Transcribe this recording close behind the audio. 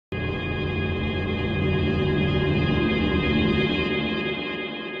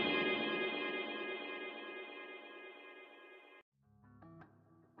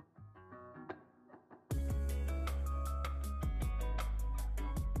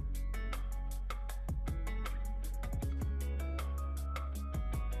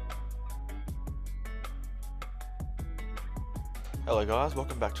Hello guys,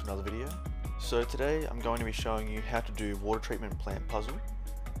 welcome back to another video. So today I'm going to be showing you how to do water treatment plant puzzle.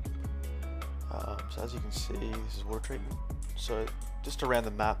 So as you can see, this is water treatment. So just around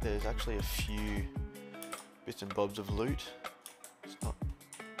the map there's actually a few bits and bobs of loot. It's not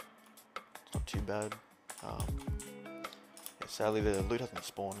too bad. Sadly the loot hasn't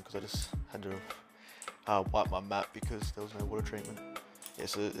spawned because I just had to wipe my map because there was no water treatment. Yeah,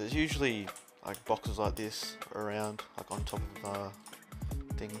 so there's usually like boxes like this around, like on top of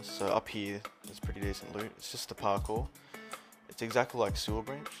things. So up here there's pretty decent loot. It's just the parkour. It's exactly like Sewer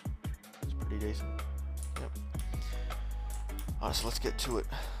Branch. It's pretty decent. Yep. Alright, so let's get to it.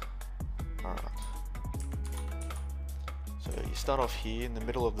 Alright. So you start off here in the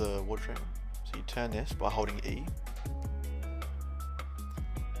middle of the water treatment. So you turn this by holding E.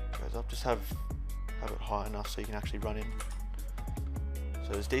 Goes up. Just have it high enough so you can actually run in.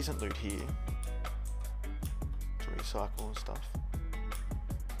 So there's decent loot here to recycle and stuff.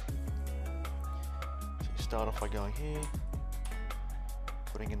 So you start off by going here,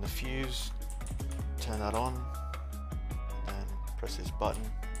 putting in the fuse, turn that on, and then press this button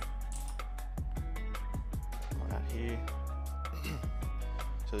right out here.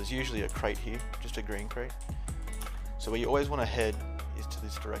 So there's usually a crate here, just a green crate. So where you always want to head is to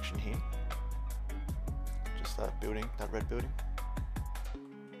this direction here. Just that building, that red building.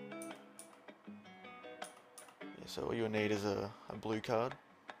 So all you'll need is a blue card.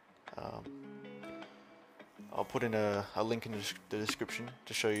 I'll put in a link in the description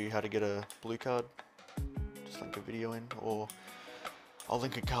to show you how to get a blue card. Just link a video in, or I'll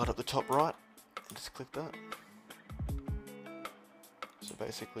link a card up the top right and just click that. So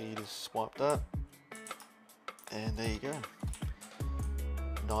basically you just swipe that and there you go.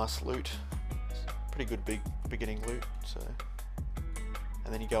 Nice loot. It's pretty good beginning loot. So,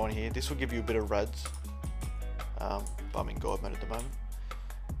 and then you go in here. This will give you a bit of rads. But I'm in God mode at the moment.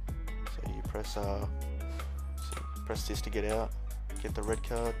 So you press this to get out, get the red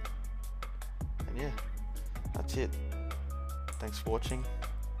card, and yeah, that's it. Thanks for watching.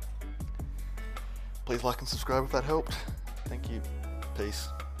 Please like and subscribe if that helped. Thank you. Peace.